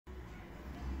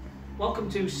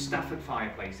Welcome to Stafford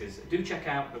Fireplaces. Do check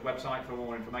out the website for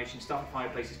more information,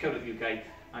 staffordfireplaces.co.uk,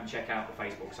 and check out the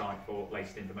Facebook site for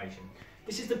latest information.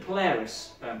 This is the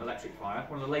Polaris electric fire,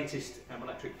 one of the latest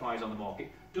electric fires on the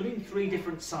market, done in 3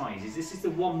 different sizes. This is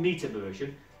the 1 metre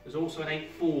version. There's also an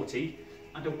 840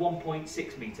 and a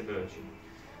 1.6 metre version.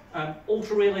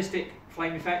 Ultra realistic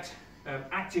flame effect,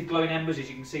 active glowing embers as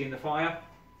you can see in the fire.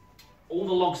 All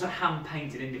the logs are hand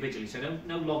painted individually, so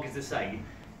no log is the same.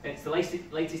 It's the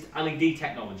latest LED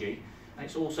technology, and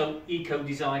it's also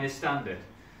eco-designer standard.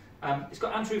 It's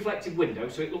got anti-reflective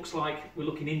windows, so it looks like we're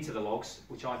looking into the logs,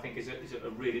 which I think is a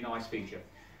really nice feature.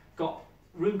 Got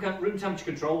room temperature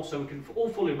control, so we can all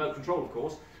fully remote control, of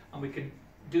course, and we can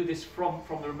do this from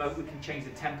the remote. We can change the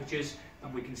temperatures,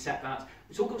 and we can set that.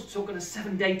 It's all got a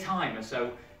 7-day timer, so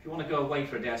if you want to go away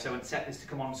for a day or so and set this to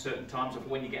come on certain times, or for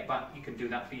when you get back, you can do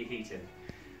that for your heating.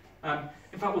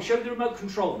 In fact, we'll show you the remote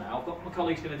control now. I've got my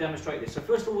colleagues going to demonstrate this. So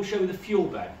first of all, we'll show you the fuel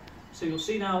bed. So you'll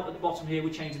see now at the bottom here,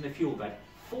 we're changing the fuel bed.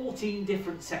 14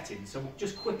 different settings. So we'll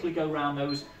just quickly go around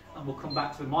those, and we'll come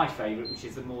back to my favourite, which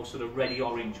is the more sort of reddy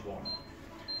orange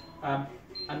one.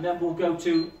 And then we'll go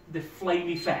to the flame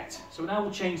effect. So now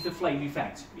we'll change the flame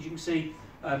effect. As you can see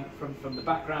from the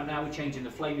background now, we're changing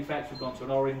the flame effect. We've gone to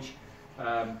an orange.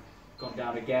 Gone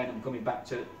down again and coming back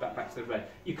to the red.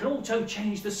 You can also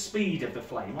change the speed of the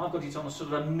flame. I've got it on a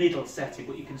sort of a middle setting,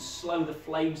 but you can slow the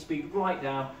flame speed right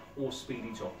down or speed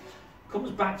it up.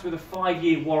 Comes back with a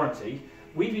 5-year warranty.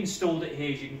 We've installed it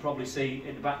here, as you can probably see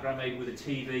in the background, maybe with a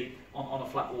TV on a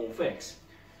flat wall fix.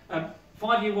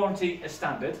 5-year warranty as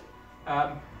standard.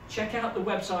 Check out the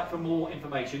website for more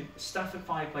information,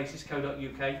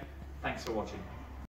 staffordfireplaces.co.uk. Thanks for watching.